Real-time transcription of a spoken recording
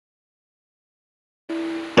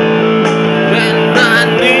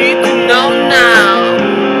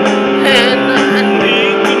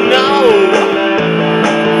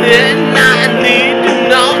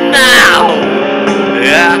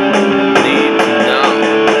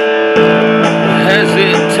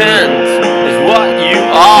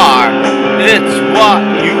It's what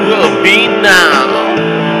you will be now.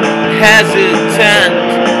 Hesitant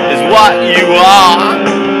is what you are.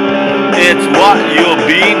 It's what you'll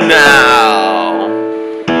be now.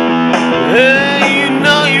 Hey, you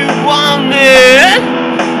know you want it.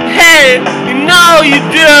 Hey, you know you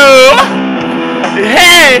do.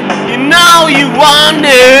 Hey, you know you want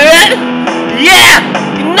it. Yeah,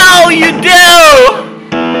 you know you do.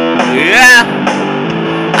 Yeah,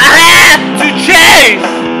 I had to chase.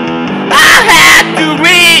 I had to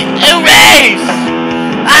rearrange.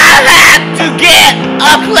 I had to get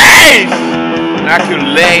a place. I could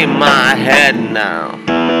lay my head now.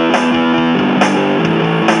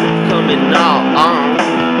 Coming all on,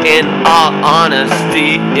 in all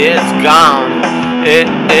honesty, it's gone. It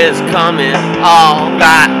is coming all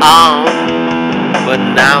right on, but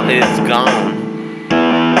now it's gone.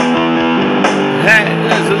 Hey,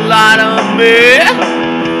 there's a lot of me.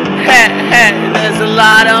 Hey, hey, there's a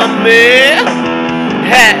lot of me.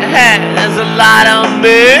 Hey, hey, there's a lot of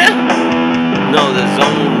me. No, there's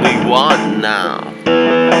only one now.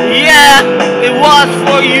 Yeah, it was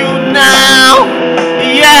for you now.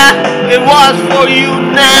 Yeah, it was for you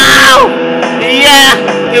now. Yeah,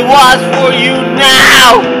 it was for you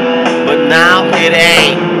now. But now it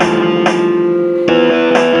ain't.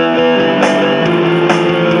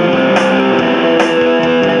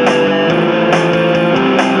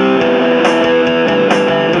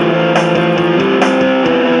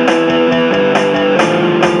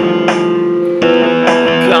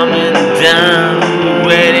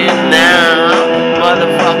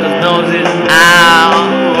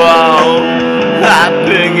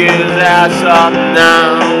 Pick his ass up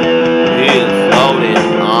now. He's floating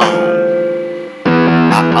on.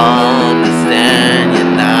 I understand you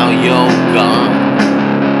now. You're gone.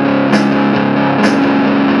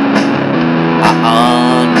 I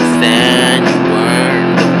understand you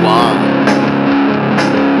weren't the one.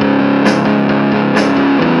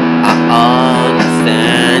 I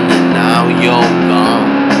understand you now. You're gone.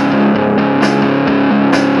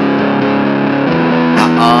 I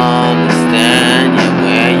understand you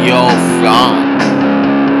where you're from.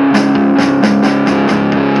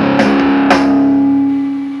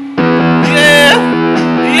 Yeah,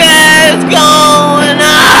 yeah, it's going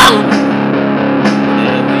on.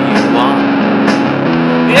 Whatever you want.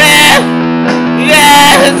 Yeah,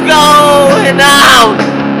 yeah, it's going on.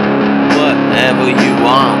 Whatever you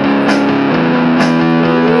want.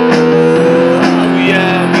 Oh,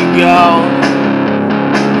 yeah, we go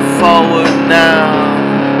forward now.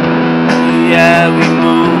 Yeah, we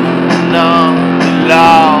moving on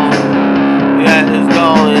below. Yeah, it's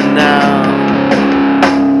going now.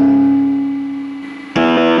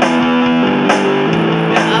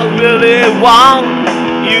 Yeah, I really want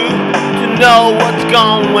you to know what's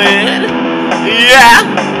going. Yeah,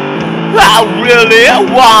 I really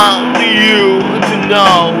want you to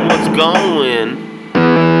know what's going.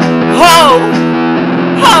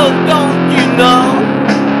 Oh, don't you know?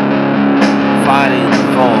 Fighting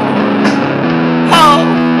for.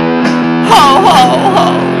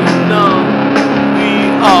 You know, we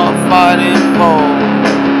are fighting for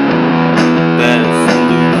better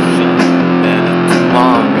solution, better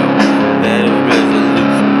tomorrow, better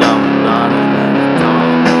resolution. No, not another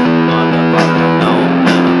time. Motherfucker, no,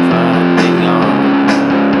 and I'm trying to hang on.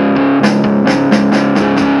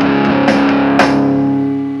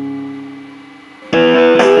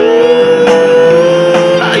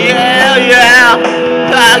 Yeah,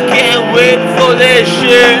 I can't wait for this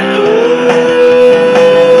shit.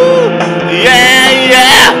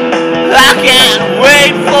 I can't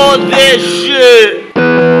wait for this shit.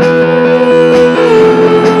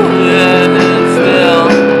 Yeah, it's still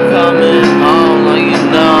coming on like you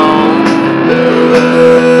know.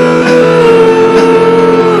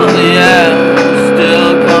 Yeah, it's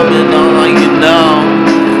still coming on like you know.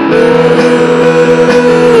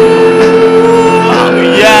 Oh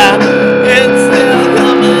yeah, it's still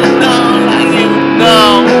coming on like you know.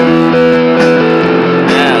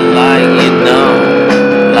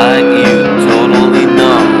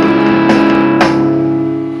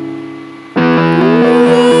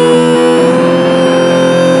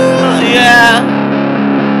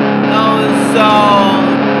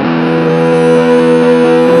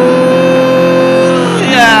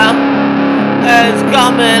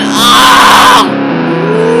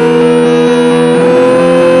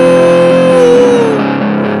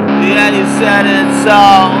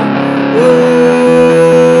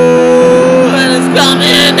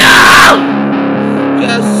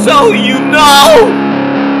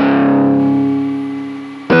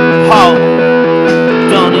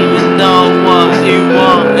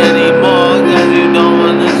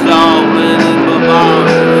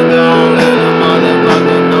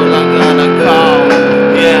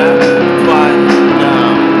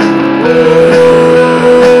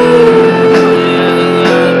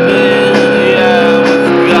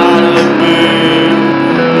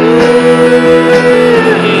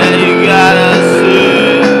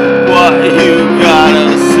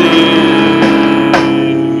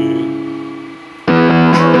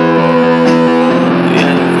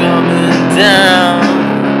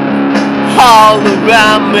 all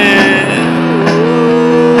around me.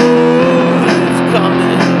 It's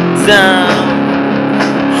coming down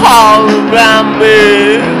all around me.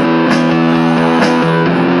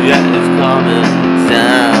 Yeah, it's coming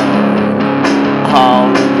down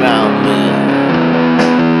all around me.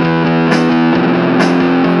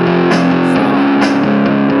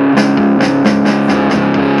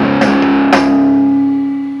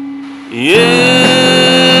 Yeah,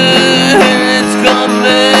 it's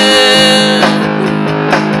coming.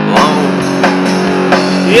 Oh.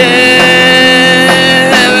 Yeah,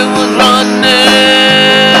 everyone's running.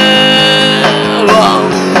 Oh.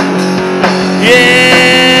 Yeah,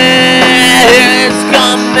 it's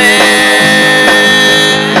coming.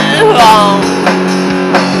 Oh.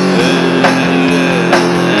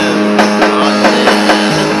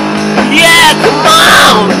 Yeah, come on.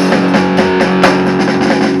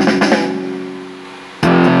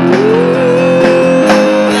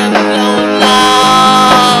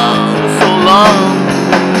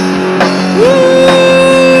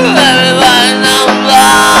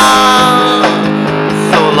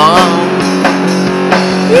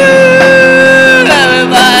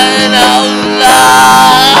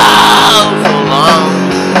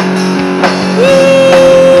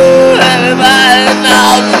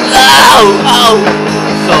 Oh,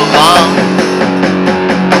 so long.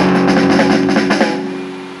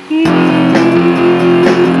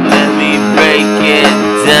 Let me break it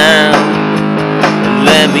down.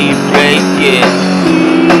 Let me break it.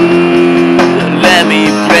 Let me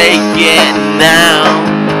break it now.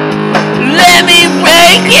 Let me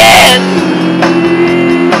break it.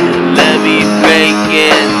 Let me break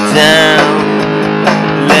it down.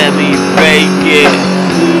 Let me break it.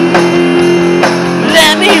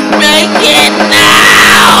 Let me break it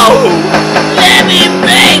now! Let me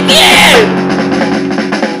break it!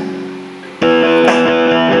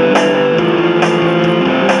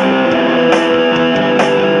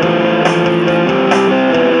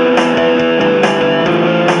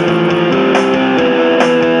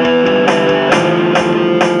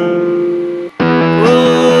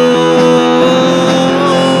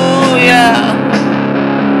 Ooh, yeah.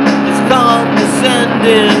 It's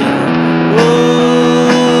condescending.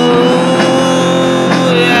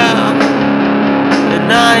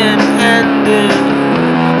 I am ending.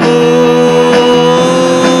 Ooh,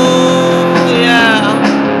 yeah,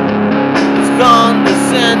 it's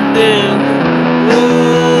condescending.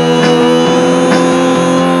 Ooh,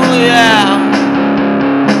 yeah,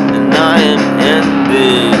 and I am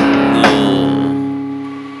ending.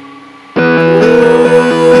 Ooh,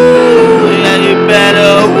 yeah, you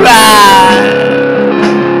better ride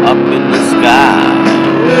up in the sky.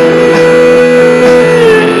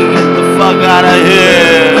 Get the fuck out of here.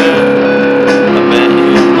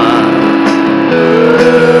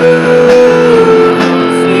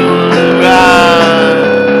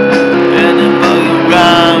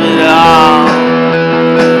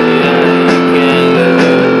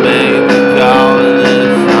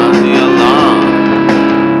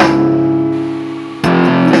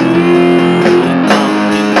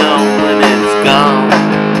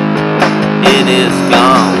 It is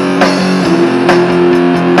gone.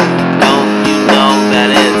 Don't you know that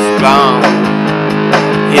it's gone?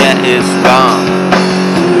 Yeah, it's gone.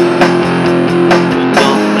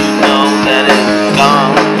 Don't you know that it's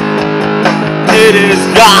gone? It is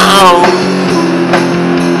gone.